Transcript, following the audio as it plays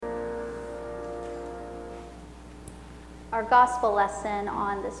Our gospel lesson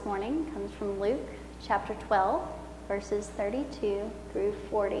on this morning comes from Luke chapter 12, verses 32 through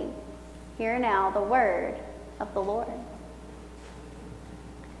 40. Hear now the word of the Lord.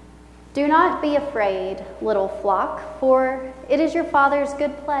 Do not be afraid, little flock, for it is your Father's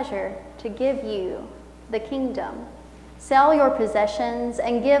good pleasure to give you the kingdom. Sell your possessions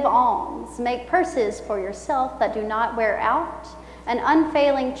and give alms. Make purses for yourself that do not wear out, an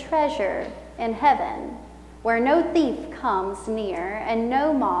unfailing treasure in heaven, where no thief comes near and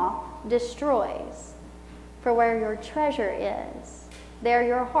no moth destroys. For where your treasure is, there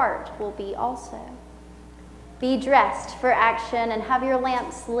your heart will be also. Be dressed for action and have your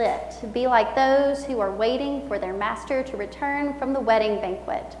lamps lit. Be like those who are waiting for their master to return from the wedding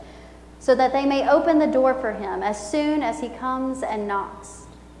banquet, so that they may open the door for him as soon as he comes and knocks.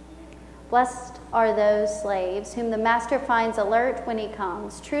 Blessed are those slaves whom the master finds alert when he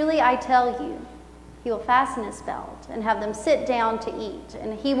comes. Truly I tell you, he will fasten his belt and have them sit down to eat,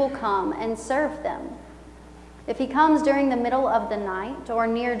 and he will come and serve them. If he comes during the middle of the night or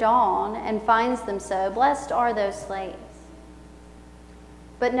near dawn and finds them so, blessed are those slaves.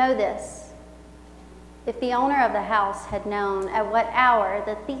 But know this, if the owner of the house had known at what hour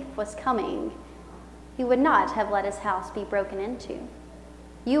the thief was coming, he would not have let his house be broken into.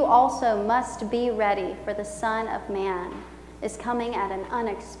 You also must be ready, for the Son of Man is coming at an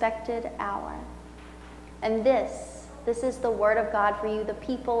unexpected hour. And this is the word of God for you, the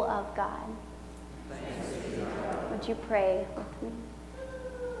people of God. Would you pray with me?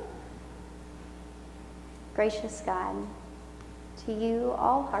 Gracious God, to you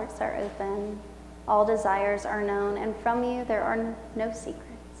all hearts are open, all desires are known, and from you there are no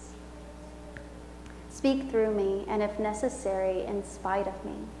secrets. Speak through me, and if necessary, in spite of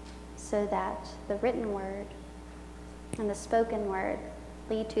me, so that the written word and the spoken word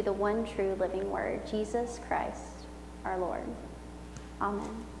lead to the one true living word, Jesus Christ, our Lord. Amen.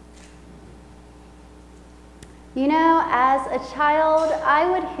 You know, as a child, I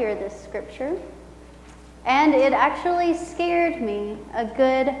would hear this scripture, and it actually scared me a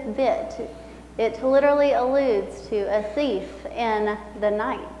good bit. It literally alludes to a thief in the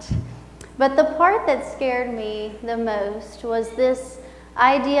night. But the part that scared me the most was this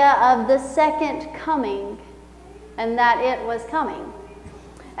idea of the second coming, and that it was coming.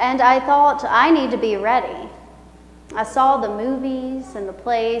 And I thought, I need to be ready. I saw the movies and the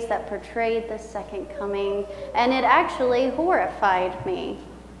plays that portrayed the second coming, and it actually horrified me.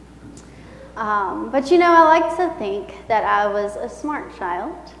 But you know, I like to think that I was a smart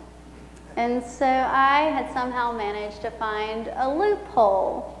child. And so I had somehow managed to find a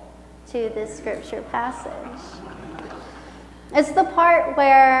loophole to this scripture passage. It's the part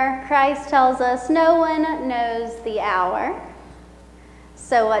where Christ tells us no one knows the hour.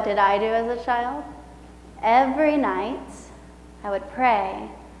 So what did I do as a child? Every night I would pray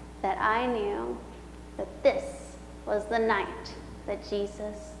that I knew that this was the night that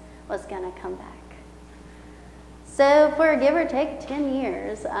Jesus was going to come back. So for give or take 10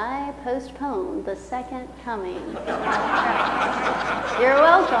 years, I postponed the second coming. You're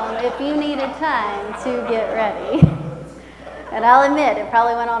welcome if you needed time to get ready. And I'll admit, it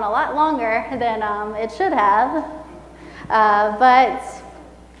probably went on a lot longer than it should have. But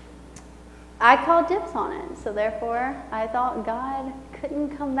I called dibs on it. So therefore, I thought God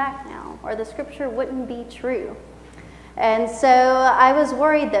couldn't come back now, or the scripture wouldn't be true. And so I was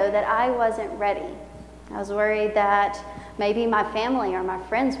worried, though, that I wasn't ready. I was worried that maybe my family or my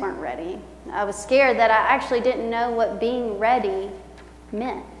friends weren't ready. I was scared that I actually didn't know what being ready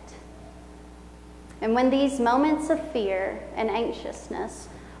meant. And when these moments of fear and anxiousness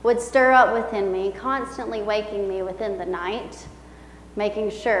would stir up within me, constantly waking me within the night, making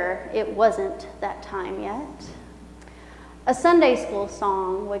sure it wasn't that time yet, a Sunday school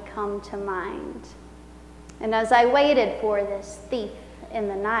song would come to mind. And as I waited for this thief in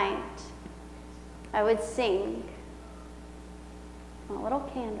the night, I would sing a little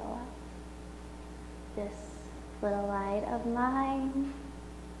candle up. This little light of mine,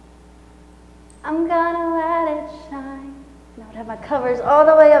 I'm gonna let it shine. And I would have my covers all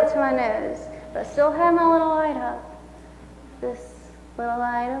the way up to my nose, but I still had my little light up. This little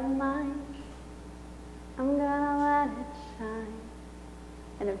light of mine, I'm gonna let it shine.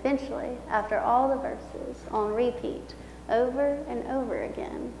 And eventually, after all the verses on repeat, over and over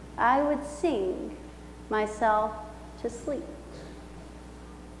again, I would sing myself to sleep.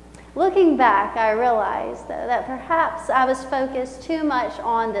 Looking back, I realized, though, that perhaps I was focused too much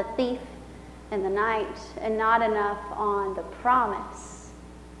on the thief in the night and not enough on the promise.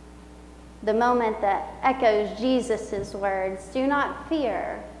 The moment that echoes Jesus' words, "Do not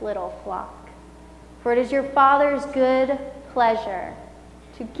fear, little flock, For it is your Father's good pleasure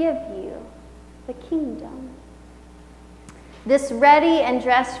to give you the kingdom. This ready and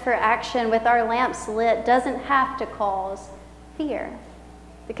dressed for action with our lamps lit doesn't have to cause fear.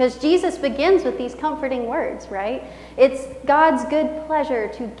 Because Jesus begins with these comforting words, right? It's God's good pleasure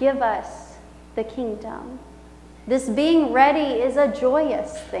to give us the kingdom. This being ready is a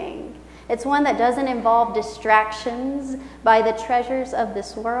joyous thing. It's one that doesn't involve distractions by the treasures of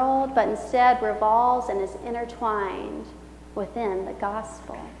this world, but instead revolves and is intertwined within the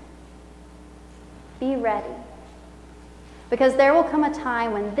gospel. Be ready. Because there will come a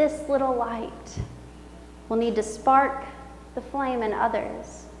time when this little light will need to spark the flame in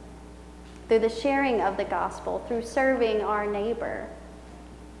others through the sharing of the gospel, through serving our neighbor.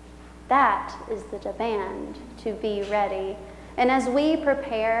 That is the demand, to be ready. And as we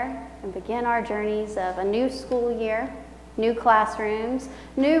prepare and begin our journeys of a new school year, new classrooms,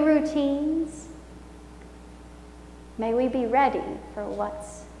 new routines, may we be ready for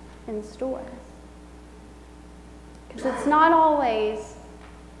what's in store. Because it's not always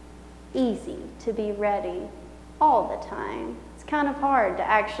easy to be ready all the time. It's kind of hard to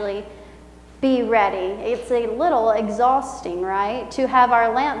actually be ready. It's a little exhausting, right? To have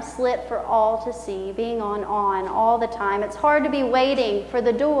our lamps lit for all to see, being on all the time. It's hard to be waiting for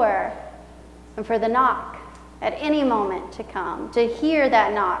the door and for the knock at any moment to come, to hear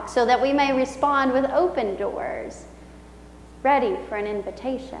that knock so that we may respond with open doors, ready for an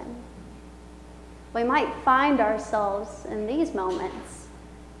invitation. We might find ourselves in these moments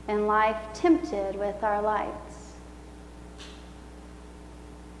in life tempted with our lights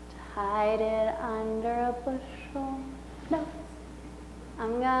to hide it under a bushel. No,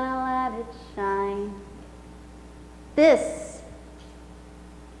 I'm gonna let it shine. This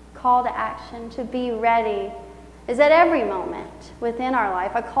call to action, to be ready, is at every moment within our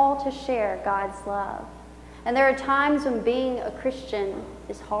life a call to share God's love. And there are times when being a Christian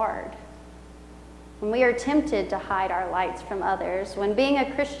is hard, when we are tempted to hide our lights from others, when being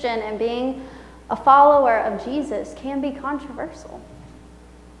a Christian and being a follower of Jesus can be controversial.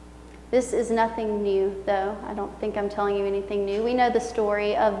 This is nothing new, though. I don't think I'm telling you anything new. We know the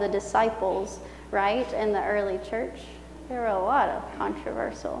story of the disciples, right, in the early church. There were a lot of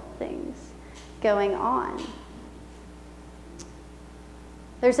controversial things going on.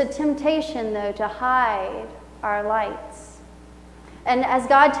 There's a temptation, though, to hide our lights. And as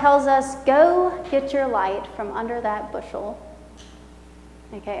God tells us, go get your light from under that bushel,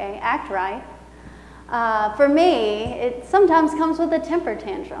 aka act right. For me, it sometimes comes with a temper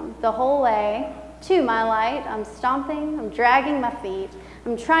tantrum. The whole way to my light, I'm stomping, I'm dragging my feet,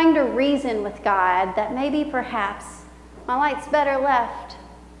 I'm trying to reason with God that maybe perhaps my light's better left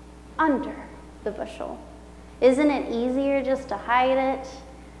under the bushel. Isn't it easier just to hide it?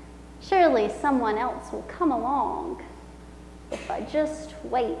 Surely someone else will come along if I just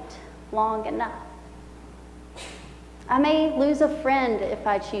wait long enough. I may lose a friend if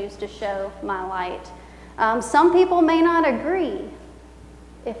I choose to show my light. Some people may not agree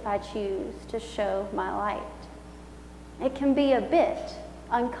if I choose to show my light. It can be a bit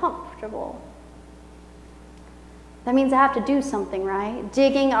uncomfortable. That means I have to do something, right?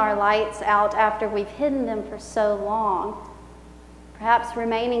 Digging our lights out after we've hidden them for so long. Perhaps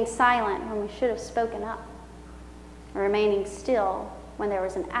remaining silent when we should have spoken up. Or remaining still when there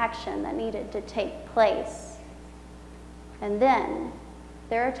was an action that needed to take place. And then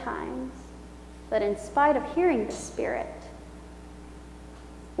there are times that in spite of hearing the Spirit,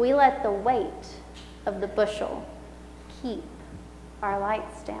 we let the weight of the bushel keep our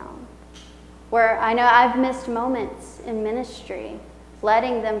lights down. Where I know I've missed moments in ministry,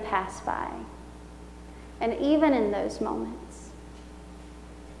 letting them pass by. And even in those moments,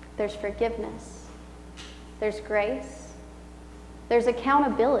 there's forgiveness. There's grace. There's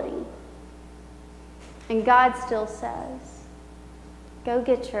accountability. And God still says, go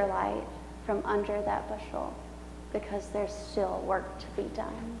get your light from under that bushel because there's still work to be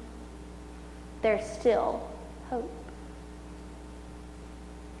done. There's still hope.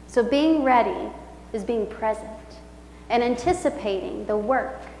 So being ready is being present and anticipating the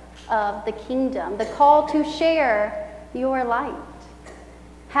work of the kingdom, the call to share your light.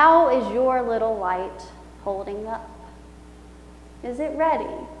 How is your little light holding up? Is it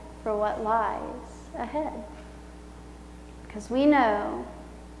ready for what lies ahead? Because we know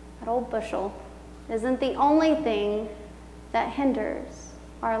that old bushel isn't the only thing that hinders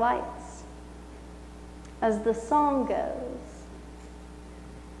our lights. As the song goes,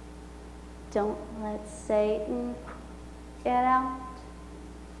 don't let Satan get out.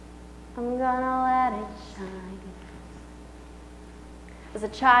 I'm gonna let it shine. As a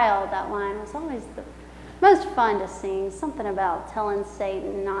child, that line was always the most fun to sing, something about telling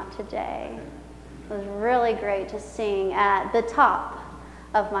Satan not today. It was really great to sing at the top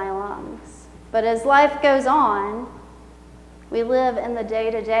of my lungs. But as life goes on, we live in the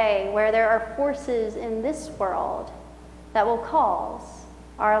day-to-day where there are forces in this world that will cause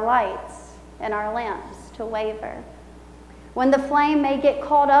our lights and our lamps to waver. When the flame may get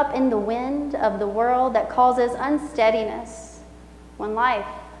caught up in the wind of the world that causes unsteadiness, when life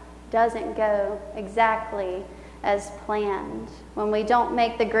doesn't go exactly as planned, when we don't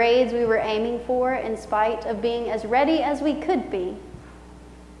make the grades we were aiming for in spite of being as ready as we could be,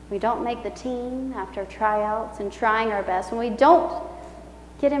 we don't make the team after tryouts and trying our best, when we don't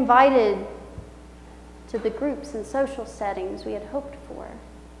get invited to the groups and social settings we had hoped for,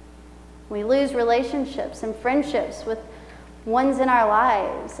 we lose relationships and friendships with ones in our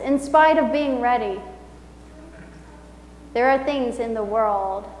lives in spite of being ready. There are things in the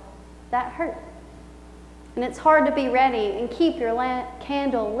world that hurt. And it's hard to be ready and keep your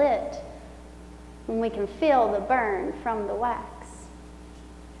candle lit when we can feel the burn from the wax.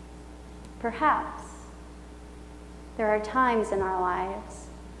 Perhaps there are times in our lives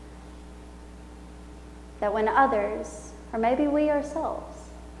that when others, or maybe we ourselves,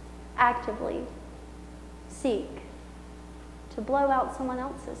 actively seek to blow out someone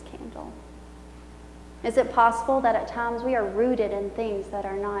else's candle. Is it possible that at times we are rooted in things that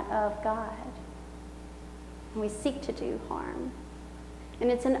are not of God? And we seek to do harm.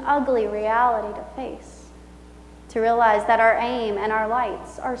 And it's an ugly reality to face, to realize that our aim and our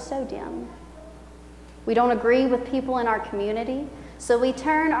lights are so dim. We don't agree with people in our community, so we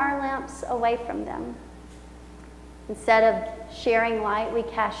turn our lamps away from them. Instead of sharing light, we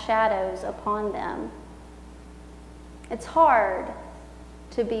cast shadows upon them. It's hard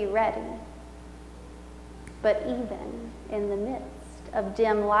to be ready. But even in the midst of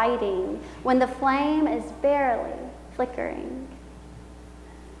dim lighting, when the flame is barely flickering,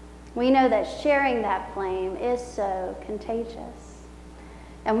 we know that sharing that flame is so contagious.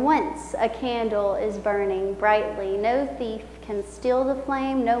 And once a candle is burning brightly, no thief can steal the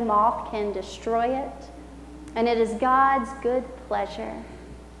flame, no moth can destroy it, and it is God's good pleasure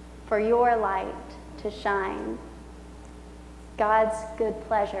for your light to shine. God's good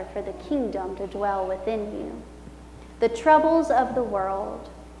pleasure for the kingdom to dwell within you. The troubles of the world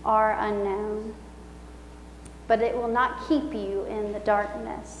are unknown, but it will not keep you in the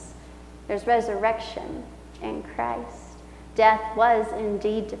darkness. There's resurrection in Christ. Death was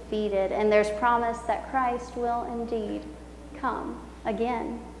indeed defeated, and there's promise that Christ will indeed come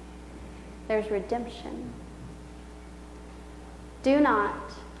again. There's redemption. Do not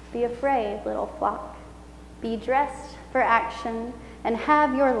be afraid, little flock. Be dressed for action and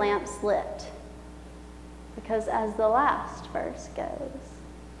have your lamps lit. Because as the last verse goes,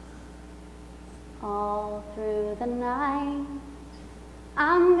 all through the night,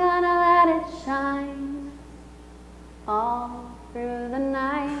 I'm gonna let it shine. All through the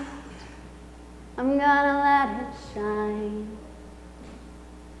night, I'm gonna let it shine.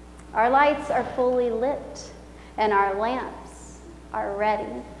 Our lights are fully lit and our lamps are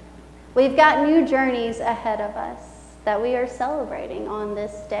ready. We've got new journeys ahead of us that we are celebrating on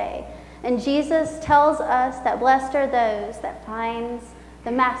this day. And Jesus tells us that blessed are those that finds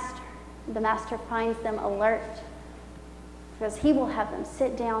the Master. The Master finds them alert, because he will have them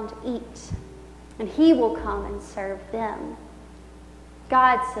sit down to eat, and he will come and serve them.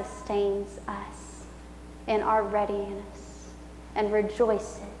 God sustains us in our readiness and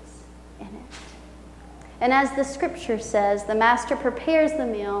rejoices in it. And as the scripture says, the Master prepares the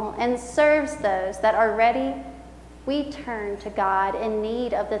meal and serves those that are ready. We turn to God in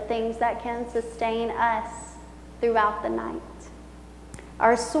need of the things that can sustain us throughout the night.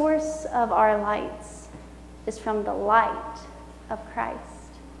 Our source of our lights is from the light of Christ.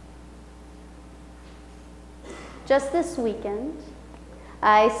 Just this weekend,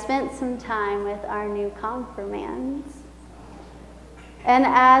 I spent some time with our new confirmands. And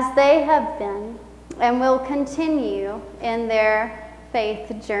as they have been and will continue in their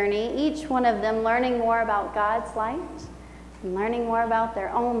faith journey, each one of them learning more about God's light and learning more about their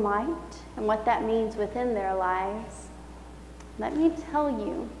own light and what that means within their lives, let me tell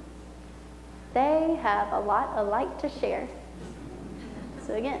you, they have a lot of light to share.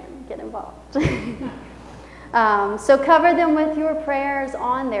 So again, get involved. So cover them with your prayers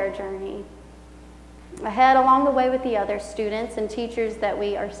on their journey. Ahead along the way with the other students and teachers that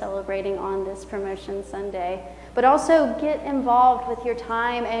we are celebrating on this Promotion Sunday. But also get involved with your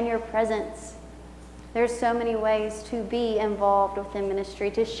time and your presence. There's so many ways to be involved within ministry,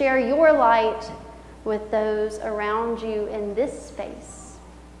 to share your light with those around you in this space.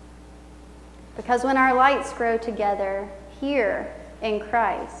 Because when our lights grow together here in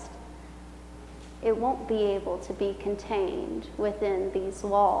Christ, it won't be able to be contained within these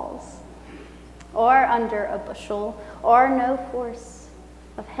walls, or under a bushel, or no force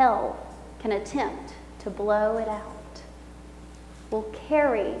of hell can attempt to blow it out. We'll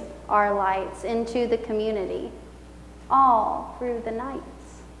carry our lights into the community all through the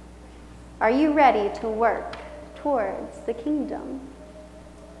nights. Are you ready to work towards the kingdom?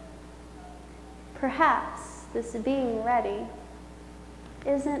 Perhaps this being ready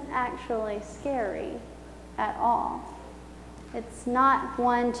isn't actually scary at all. It's not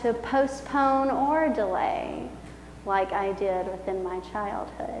one to postpone or delay like I did within my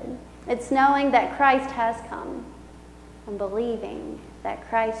childhood. It's knowing that Christ has come and believing that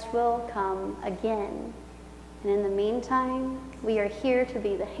Christ will come again. And in the meantime, we are here to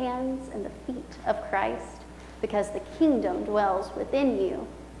be the hands and the feet of Christ, because the kingdom dwells within you,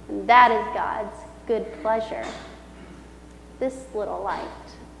 and that is God's good pleasure. This little light,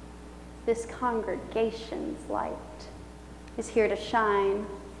 this congregation's light, is here to shine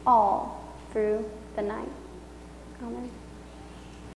all through the night. Amen.